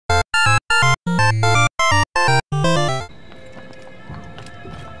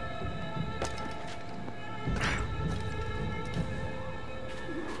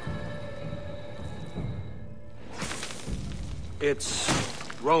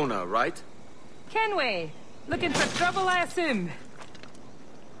Rona, right? Kenway, looking for trouble, I assume?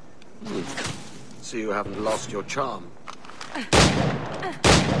 So you haven't lost your charm.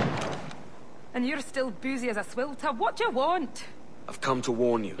 And you're still boozy as a swill tub. What do you want? I've come to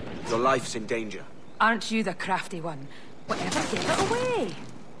warn you. Your life's in danger. Aren't you the crafty one? Whatever, give it away.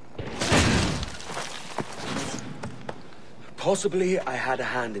 Possibly I had a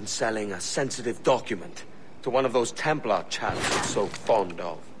hand in selling a sensitive document to one of those Templar chaps you're so fond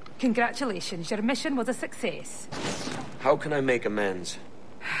of. Congratulations, your mission was a success. How can I make amends?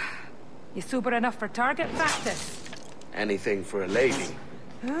 You sober enough for target practice? Anything for a lady.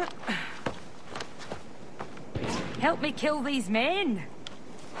 Help me kill these men.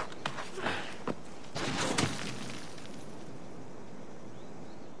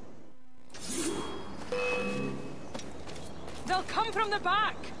 They'll come from the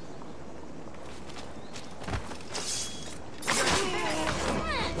back.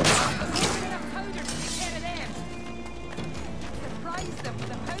 Powder to take care of them. Surprise them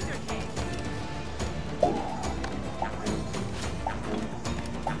with a powder keg.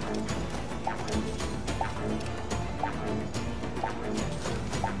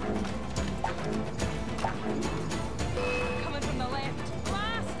 Coming from the left.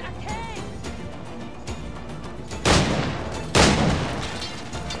 Blast a keg!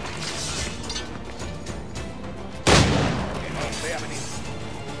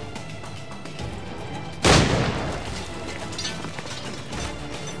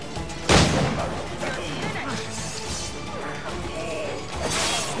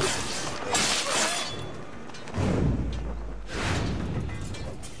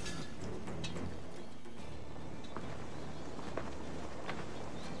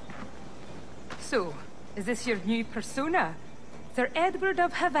 So, is this your new persona? Sir Edward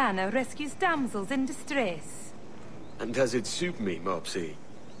of Havana rescues damsels in distress. And does it suit me, Mopsy?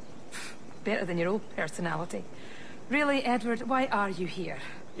 Better than your old personality. Really, Edward, why are you here?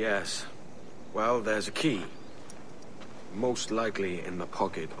 Yes. Well, there's a key. Most likely in the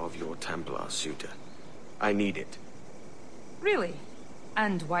pocket of your Templar suitor. I need it. Really?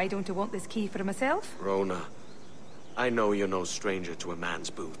 And why don't you want this key for myself? Rona, I know you're no stranger to a man's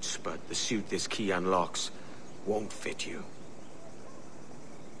boots, but the suit this key unlocks won't fit you.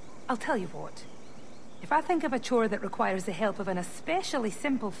 I'll tell you what. If I think of a chore that requires the help of an especially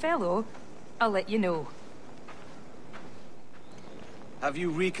simple fellow, I'll let you know. Have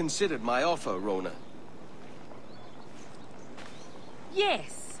you reconsidered my offer, Rona?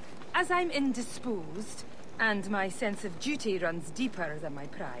 Yes. As I'm indisposed, and my sense of duty runs deeper than my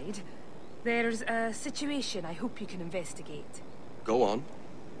pride, there's a situation I hope you can investigate. Go on.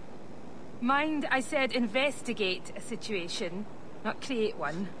 Mind, I said investigate a situation, not create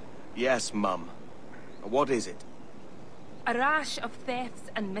one. Yes, Mum. What is it? A rash of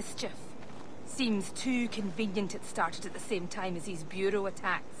thefts and mischief. Seems too convenient it started at the same time as these bureau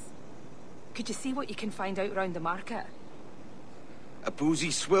attacks. Could you see what you can find out round the market? A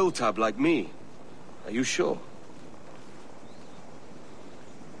boozy swill tub like me? Are you sure?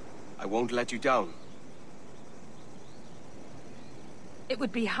 I won't let you down. It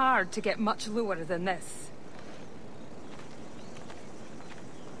would be hard to get much lower than this.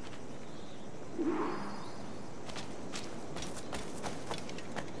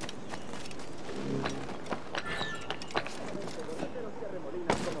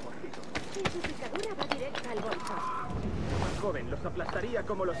 Joven, los aplastaría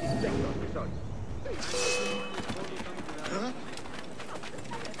como los insectos que son.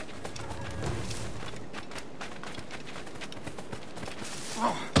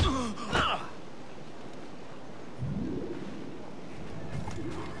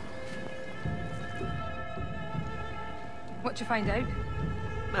 What'd you find out?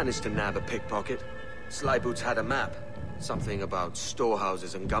 Managed to nab a pickpocket. Slyboots had a map. Something about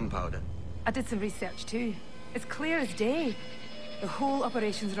storehouses and gunpowder. I did some research too. It's clear as day. The whole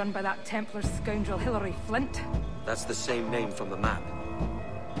operation's run by that Templar scoundrel Hilary Flint. That's the same name from the map.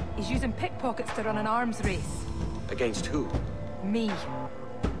 He's using pickpockets to run an arms race. Against who? Me.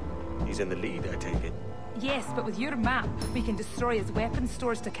 He's in the lead, I take it. Yes, but with your map, we can destroy his weapon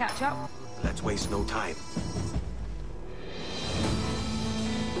stores to catch up. Let's waste no time.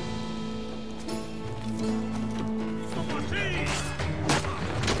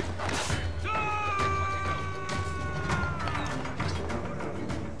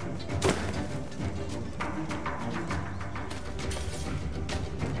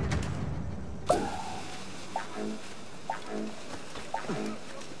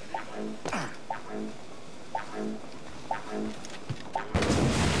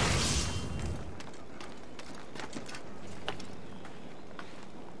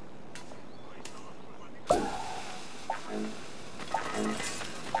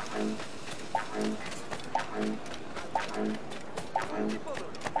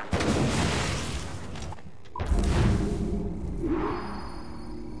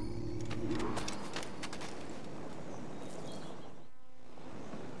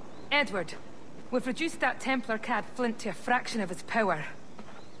 Edward. We've reduced that Templar cad Flint to a fraction of his power.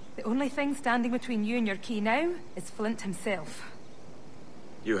 The only thing standing between you and your key now is Flint himself.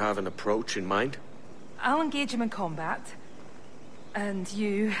 You have an approach in mind? I'll engage him in combat. And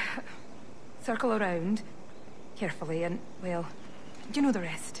you... circle around. Carefully and, well, you know the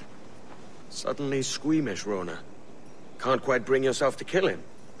rest. Suddenly squeamish, Rona. Can't quite bring yourself to kill him.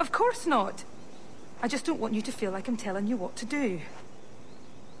 Of course not. I just don't want you to feel like I'm telling you what to do.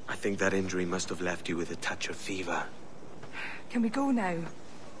 I think that injury must have left you with a touch of fever. Can we go now?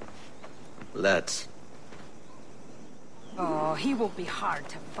 Let's. Oh, he won't be hard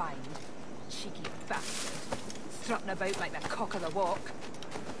to find. Cheeky bastard. Strutting about like the cock of the walk.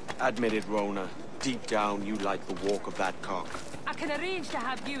 Admit it, Rona. Deep down, you like the walk of that cock. I can arrange to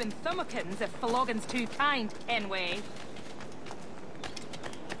have you in thumbikins if Floggin's too kind, anyway.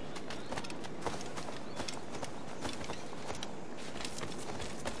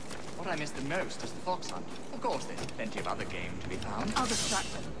 What I miss the most is the fox hunt. Of course, there's plenty of other game to be found. I'll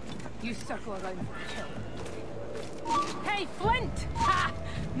distract him. You circle around for the kill. Hey, Flint! Ha!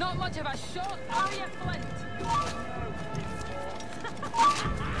 Not much of a shot, are you, Flint?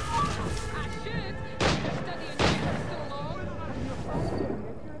 I should. After studying you for so long.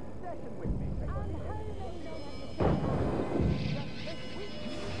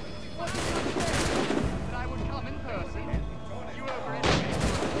 That I would come in person. You overestimated.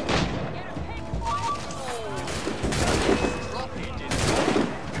 Get a pig, Flint! Drop it, didn't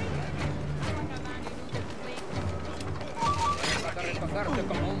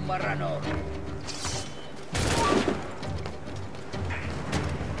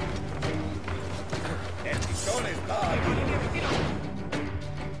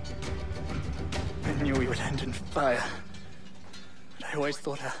I knew we would end in fire. But I always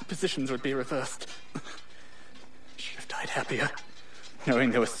thought our positions would be reversed. Should have died happier,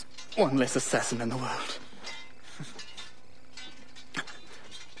 knowing there was one less assassin in the world.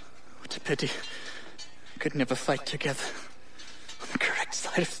 What a pity. We could never fight together on the correct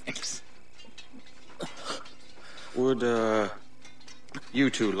side of things. Would, you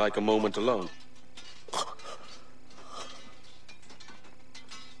two like a moment alone?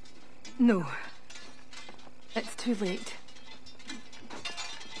 No. It's too late.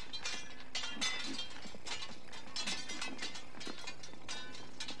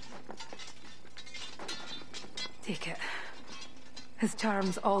 Take it. His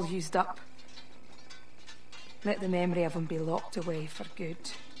charm's all used up. Let the memory of him be locked away for good.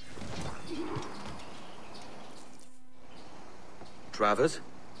 Travers?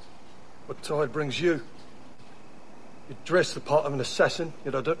 What tide brings you? You dress the part of an assassin,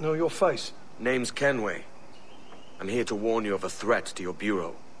 yet I don't know your face. Name's Kenway. I'm here to warn you of a threat to your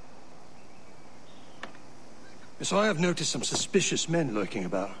bureau. Yes, I have noticed some suspicious men lurking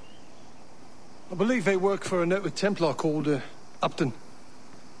about. I believe they work for a noted Templar called, Upton.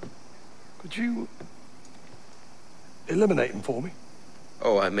 Could you... eliminate him for me?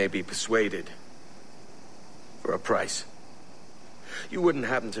 Oh, I may be persuaded. For a price. You wouldn't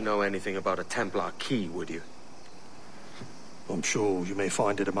happen to know anything about a Templar key, would you? I'm sure you may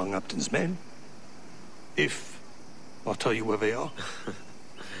find it among Upton's men. If I'll tell you where they are.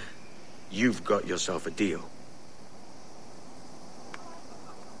 You've got yourself a deal.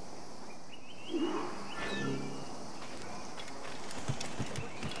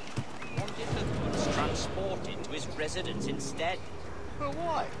 Wanted the goods transported to his residence instead. But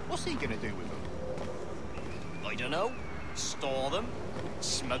why? What's he gonna do with them? I don't know. Store them?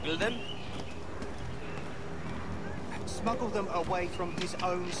 Smuggle them? Smuggle them away from his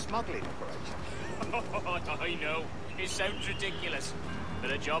own smuggling operation. I know. It sounds ridiculous. But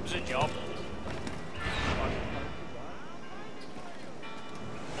a job's a job.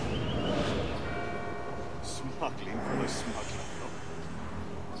 Smuggling from a smuggler.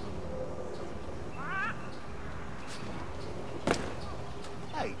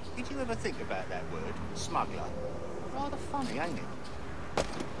 Hey, did you ever think about that word, smuggler? Rather funny, ain't it?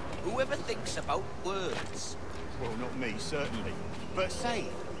 Whoever thinks about words? Well, not me, certainly. But say,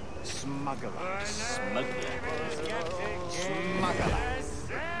 smuggler. Smuggler. Smuggler.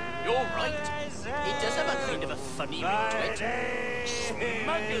 You're right. It does have a kind of a funny ring to it.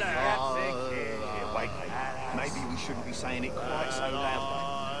 Smuggler. Wait. Maybe we shouldn't be saying it quite so loudly.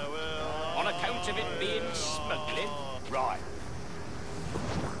 On account of it being smuggling? Right.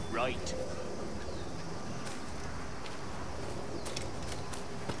 Right.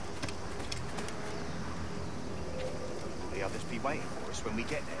 Will the others be waiting for us when we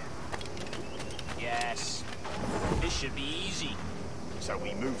get there? Yes. This should be easy. So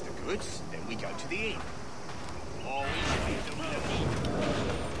we move the goods, then we go to the inn. Or we should be looking.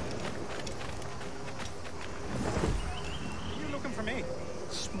 one for me.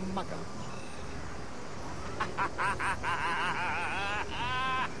 Smuggler.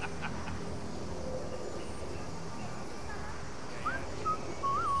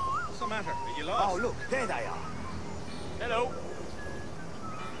 What's the matter? Are you lost? Oh, look, there they are. Hello.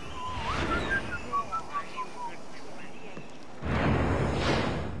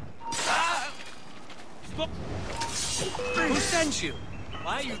 Stop! Who sent you?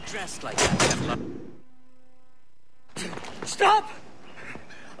 Why are you dressed like that, Templar? Stop!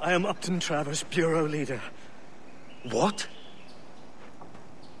 I am Upton Travers, Bureau Leader. What?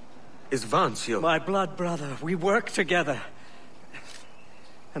 Is Vance your... My blood brother. We work together.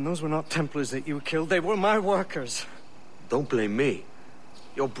 And those were not Templars that you killed. They were my workers. Don't blame me.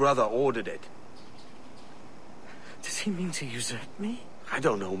 Your brother ordered it. Does he mean to usurp me? I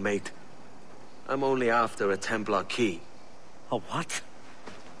don't know, mate. I'm only after a Templar key. A what?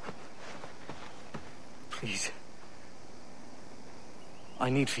 Please. I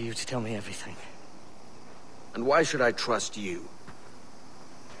need for you to tell me everything. And why should I trust you?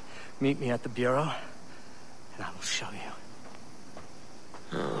 Meet me at the Bureau, and I will show you.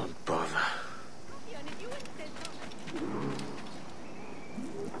 Oh, bother.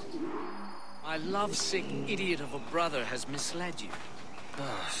 My lovesick idiot of a brother has misled you.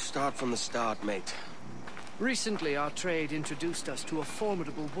 Start from the start, mate. Recently, our trade introduced us to a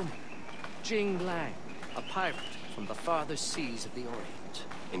formidable woman, Jing Lang, a pirate from the farthest seas of the Orient.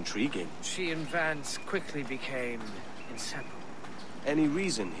 Intriguing. She and Vance quickly became inseparable. Any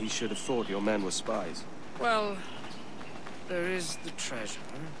reason he should have thought your men were spies? Well, there is the treasure.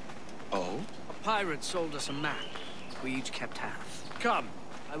 Oh? A pirate sold us a map. We each kept half. Come,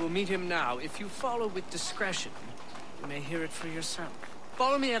 I will meet him now. If you follow with discretion, you may hear it for yourself.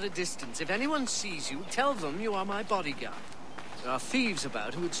 Follow me at a distance. If anyone sees you, tell them you are my bodyguard. There are thieves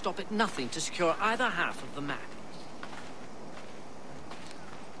about who would stop at nothing to secure either half of the map.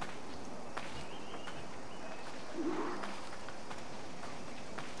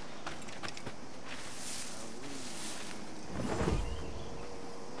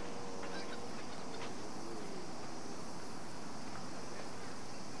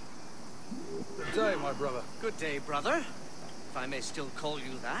 Good day, my brother. Good day, brother. If I may still call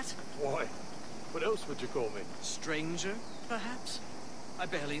you that. Why? What else would you call me? Stranger, perhaps? I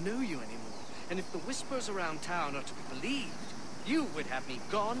barely knew you anymore. And if the whispers around town are to be believed, you would have me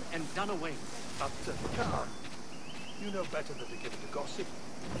gone and done away with. Upton, come on. You know better than to give it to gossip.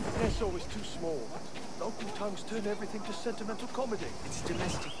 They're always too small. Local tongues turn everything to sentimental comedy. It's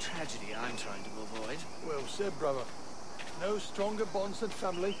domestic tragedy I'm trying to avoid. Well said, brother. No stronger bonds than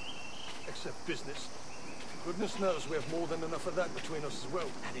family, except business. Goodness knows we have more than enough of that between us as well.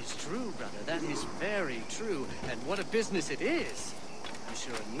 That is true, brother. That is very true. And what a business it is. I'm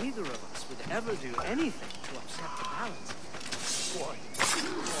sure neither of us would ever do anything to upset the balance. Why?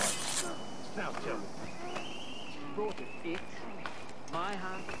 Now tell me. You brought it. It? My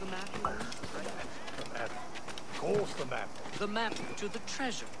half of the map, you mean? The map. Of course the map. The map to the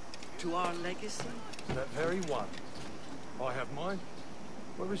treasure. To our legacy. That very one. I have mine.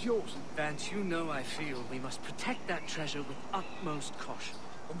 Where is yours? Vance, you know I feel we must protect that treasure with utmost caution.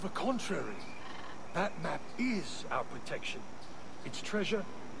 On the contrary, that map is our protection. Its treasure,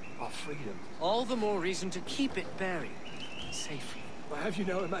 our freedom. All the more reason to keep it buried safely. But have you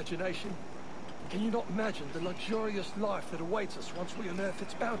no imagination? Can you not imagine the luxurious life that awaits us once we unearth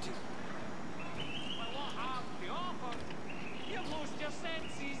its bounty?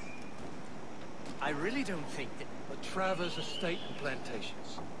 I really don't think that... The Travers estate and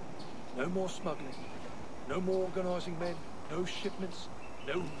plantations. No more smuggling. No more organizing men. No shipments.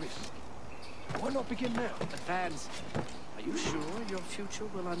 No risk. Why not begin now? But Vance, are you sure your future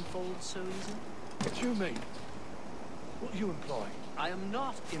will unfold so easily? What do you mean? What are you implying? I am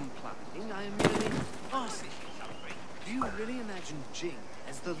not implying, I am merely asking. Do you really imagine Jing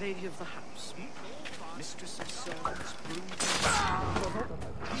as the lady of the house? Mistress of servants, brood...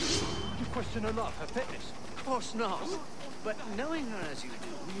 You question her love, her fitness? Of course not. But knowing her as you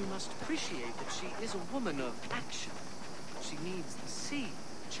do, you must appreciate that she is a woman of action. She needs the sea,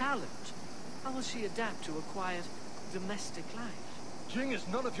 challenge. How will she adapt to a quiet, domestic life? Jing is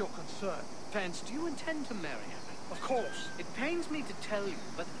none of your concern. Vance, do you intend to marry her? Of course. It pains me to tell you,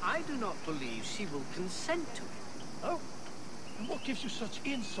 but I do not believe she will consent to it. Oh? And what gives you such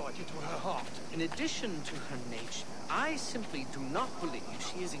insight into her heart? In addition to her nature, I simply do not believe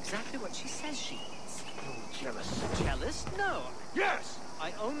she is exactly what she says she is. You're jealous. Jealous? No. Yes!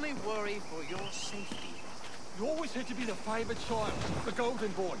 I only worry for your safety. You always had to be the favored child, the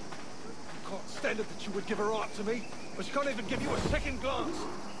golden boy. You can't stand it that you would give her up to me, but she can't even give you a second glance.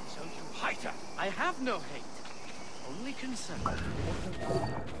 So you hate her. I have no hate. only concern. I will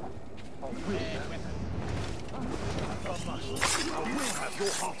have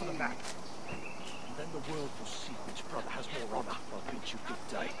your half of the map. And then the world will see which brother has more honor. I'll bid you good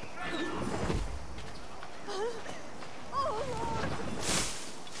day.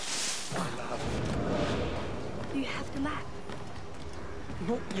 My love. You have the map.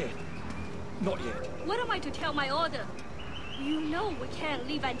 Not yet. Not yet. What am I to tell my order? You know we can't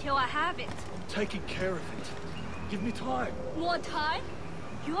leave until I have it. I'm taking care of it. Give me time. More time?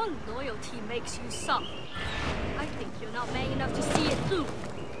 Your loyalty makes you soft. I think you're not man enough to see it through.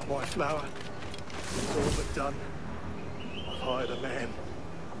 My flower. It's all but done. I've hired a man.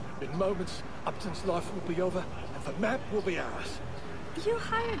 In moments, Upton's life will be over, and the map will be ours. You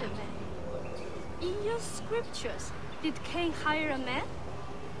hired a man. In your scriptures, did Cain hire a man?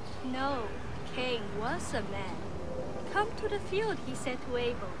 No, Cain was a man. Come to the field, he said to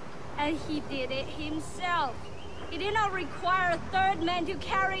Abel, and he did it himself. He did not require a third man to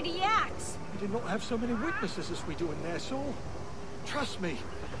carry the axe. We did not have so many witnesses as we do in Nassau. Trust me,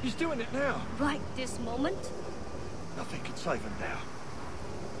 he's doing it now. Right this moment? Nothing can save him now.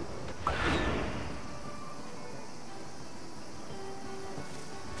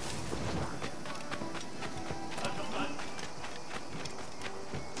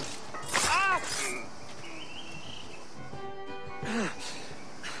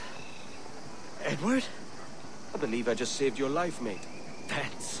 Edward? I believe I just saved your life, mate.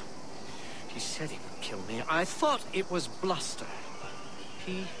 That's... He said he would kill me. I thought it was bluster.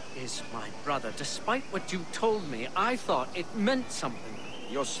 He is my brother. Despite what you told me, I thought it meant something.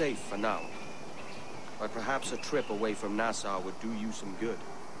 You're safe for now. But perhaps a trip away from Nassau would do you some good.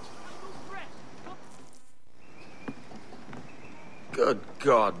 Good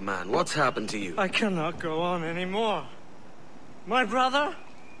God, man. What's happened to you? I cannot go on anymore. My brother?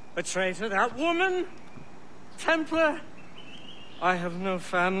 A traitor? That woman? Templar? I have no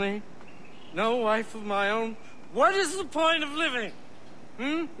family. No wife of my own. What is the point of living?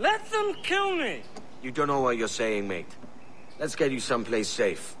 Let them kill me! You don't know what you're saying, mate. Let's get you someplace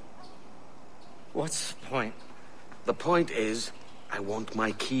safe. What's the point? The point is, I want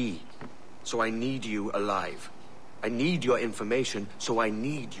my key. So I need you alive. I need your information, so I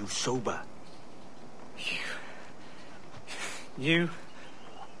need you sober. You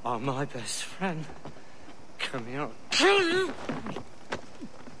are my best friend. Come here, I'll kill you!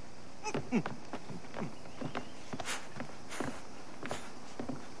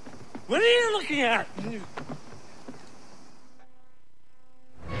 What are you looking at?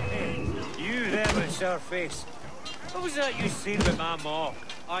 Hey, you there with Sharface. What was that you seen with my ma?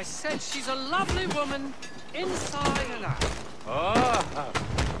 I said she's a lovely woman, inside and out. Oh,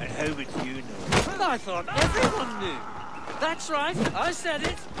 and how would you know? I thought everyone knew. That's right, I said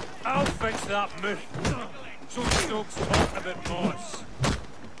it. I'll fix that myth. So Stokes talking about Moss.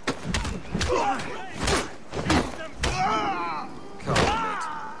 Come on, mate.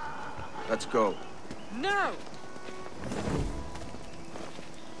 Let's go. No!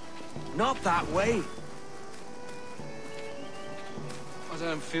 Not that way! I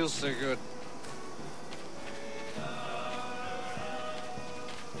don't feel so good.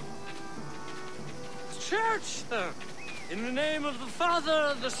 Church, then! In the name of the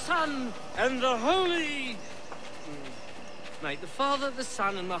Father, the Son, and the Holy... Mate, the Father, the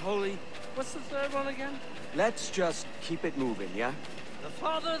Son, and the Holy... What's the third one again? Let's just keep it moving, yeah? The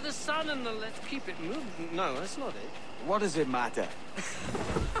Father, the Son, and the... Let's keep it moving. No, that's not it. What does it matter?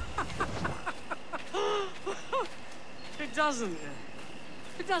 It doesn't.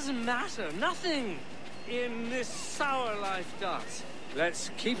 It doesn't matter. Nothing in this sour life does. Let's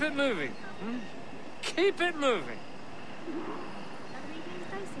keep it moving. Keep it moving.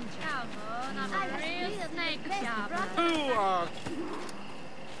 Who are...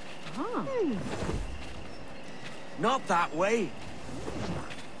 Not that way!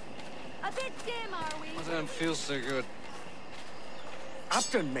 A bit dim, are we? I don't feel so good.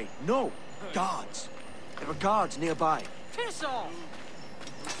 Upton, mate, no! Guards! There are guards nearby. Piss off!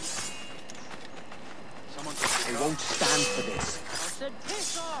 They won't stand for this. I said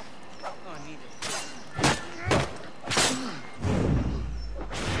piss off! Oh, I need it.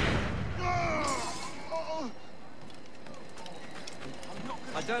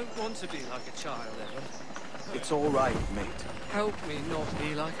 I don't want to be like a child, Evan. It's all right, mate. Help me not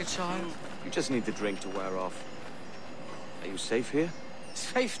be like a child. You just need the drink to wear off. Are you safe here?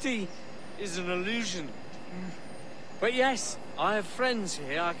 Safety is an illusion. But yes, I have friends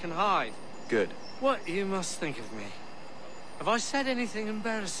here I can hide. Good. What you must think of me? Have I said anything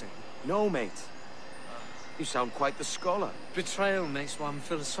embarrassing? No, mate. You sound quite the scholar. Betrayal makes one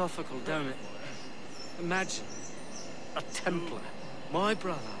philosophical, don't it? Imagine a Templar. My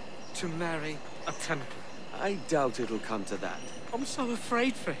brother to marry a Templar. I doubt it'll come to that. I'm so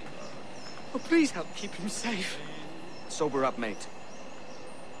afraid for him. Oh, please help keep him safe. Sober up, mate.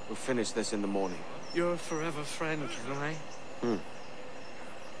 We'll finish this in the morning. You're a forever friend, Kenway.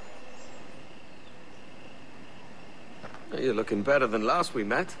 You're looking better than last we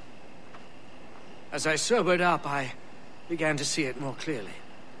met. As I sobered up, I began to see it more clearly.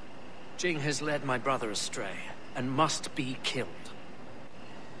 Jing has led my brother astray, and must be killed.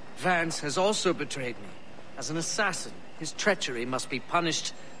 Vance has also betrayed me. As an assassin, his treachery must be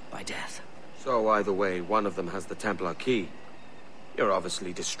punished by death. So either way, one of them has the Templar key. You're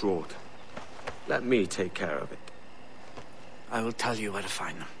obviously distraught. Let me take care of it. I will tell you where to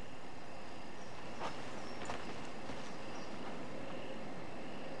find them.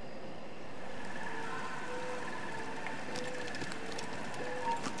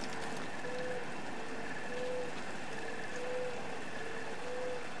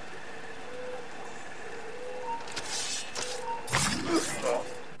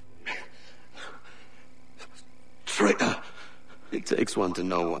 Traitor! It takes one to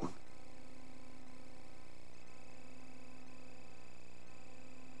know one.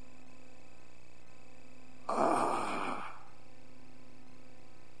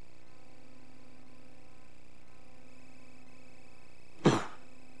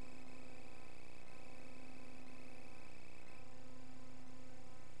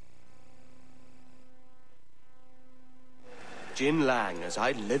 Jin Lang, as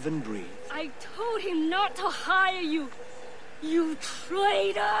I live and breathe. I told him not to hire you. You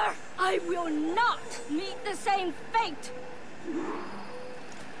traitor! I will not meet the same fate!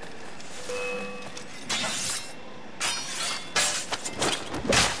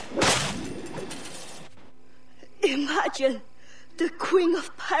 Imagine the Queen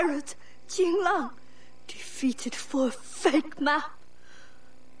of Pirates, Jin Lang, defeated for a fake map.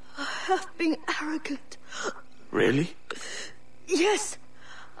 I have been arrogant. Really? Yes,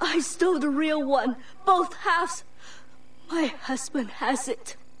 I stole the real one, both halves. My husband has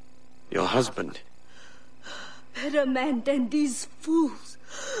it. Your husband? Better man than these fools.